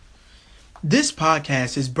This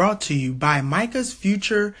podcast is brought to you by Micah's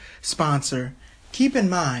future sponsor. Keep in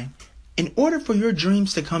mind, in order for your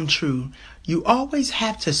dreams to come true, you always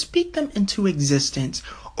have to speak them into existence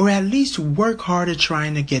or at least work hard at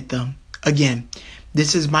trying to get them. Again,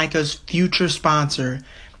 this is Micah's future sponsor.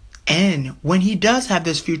 And when he does have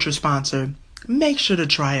this future sponsor, make sure to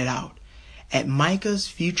try it out at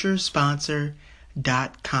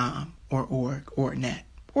micahsfuturesponsor.com or org or net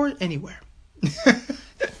or anywhere.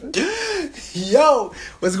 Yo,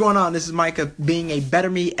 what's going on? This is Micah being a better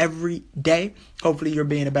me every day. Hopefully you're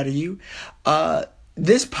being a better you.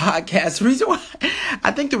 This podcast, the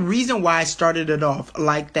reason why I started it off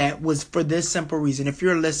like that was for this simple reason. If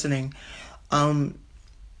you're listening, honestly,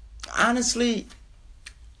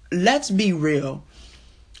 let's be real.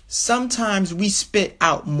 Sometimes we spit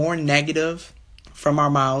out more negative from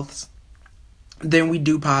our mouths than we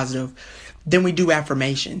do positive, than we do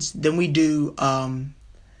affirmations, than we do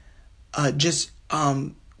just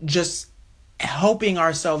helping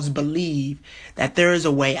ourselves believe that there is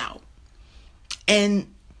a way out.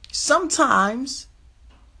 And sometimes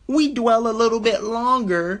we dwell a little bit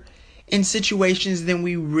longer in situations than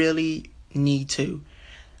we really need to.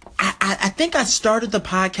 I think I started the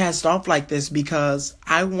podcast off like this because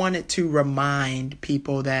I wanted to remind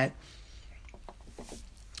people that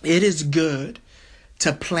it is good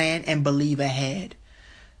to plan and believe ahead.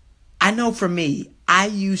 I know for me, I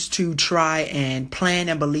used to try and plan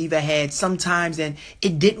and believe ahead sometimes and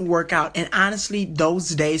it didn't work out. And honestly, those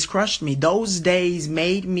days crushed me. Those days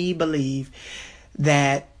made me believe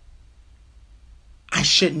that I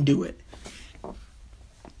shouldn't do it.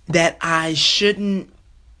 That I shouldn't,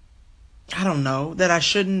 I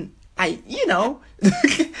shouldn't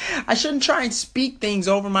try and speak things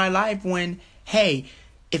over my life when, hey,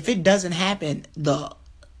 if it doesn't happen, the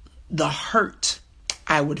hurt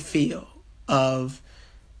I would feel of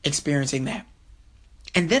experiencing that.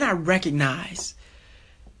 And then I recognize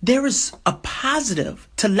there is a positive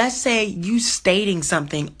to, let's say, you stating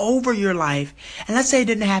something over your life, and let's say it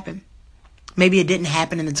didn't happen. Maybe it didn't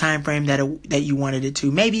happen in the time frame that you wanted it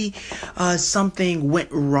to. Maybe something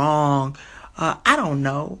went wrong. I don't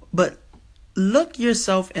know. But look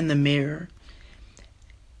yourself in the mirror.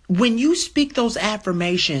 When you speak those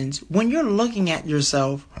affirmations, when you're looking at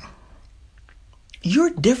yourself, you're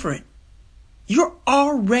different. You're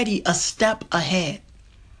already a step ahead.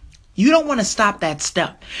 You don't want to stop that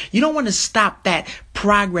step. You don't want to stop that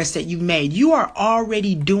progress that you've made. You are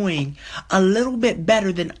already doing a little bit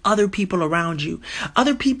better than other people around you.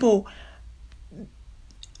 Other people,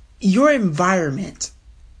 your environment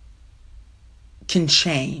can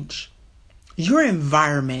change. Your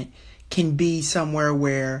environment can be somewhere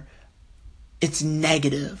where it's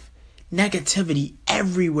negativity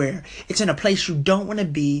everywhere. It's in a place you don't want to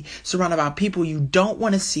be, surrounded by people you don't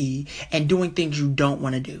want to see, and doing things you don't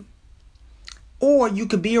want to do. Or you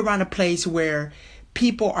could be around a place where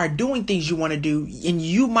people are doing things you want to do and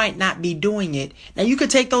you might not be doing it. Now you could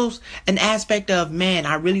take an aspect of, man,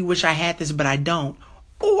 I really wish I had this, but I don't.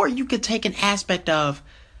 Or you could take an aspect of,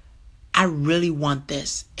 I really want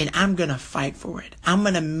this and I'm going to fight for it. I'm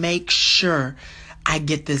going to make sure I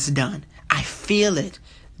get this done. I feel it.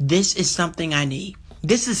 This is something I need.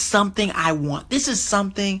 This is something I want. This is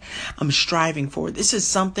something I'm striving for. This is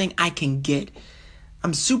something I can get.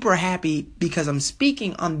 I'm super happy because I'm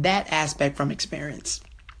speaking on that aspect from experience.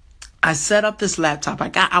 I set up this laptop.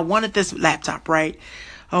 I wanted this laptop, right?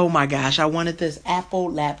 Oh my gosh, I wanted this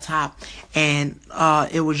Apple laptop and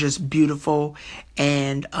it was just beautiful.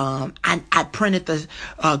 And I printed the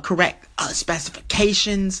correct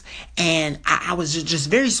specifications and I was just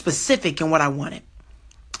very specific in what I wanted.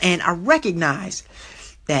 And I recognize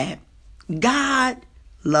that God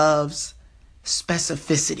loves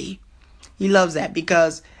specificity. He loves that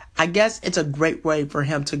because I guess it's a great way for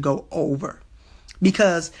him to go over.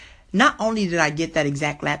 Because not only did I get that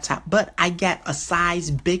exact laptop, but I got a size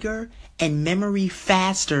bigger and memory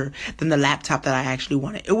faster than the laptop that I actually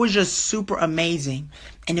wanted. It was just super amazing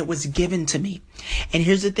and it was given to me. And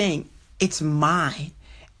here's the thing, it's mine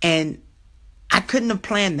and I couldn't have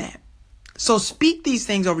planned that. So speak these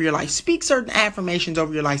things over your life. Speak certain affirmations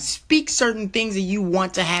over your life. Speak certain things that you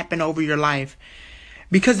want to happen over your life.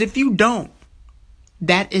 Because if you don't,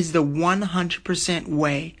 that is the 100%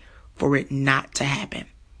 way for it not to happen.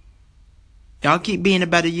 Y'all keep being a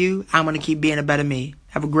better you. I'm going to keep being a better me.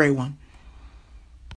 Have a great one.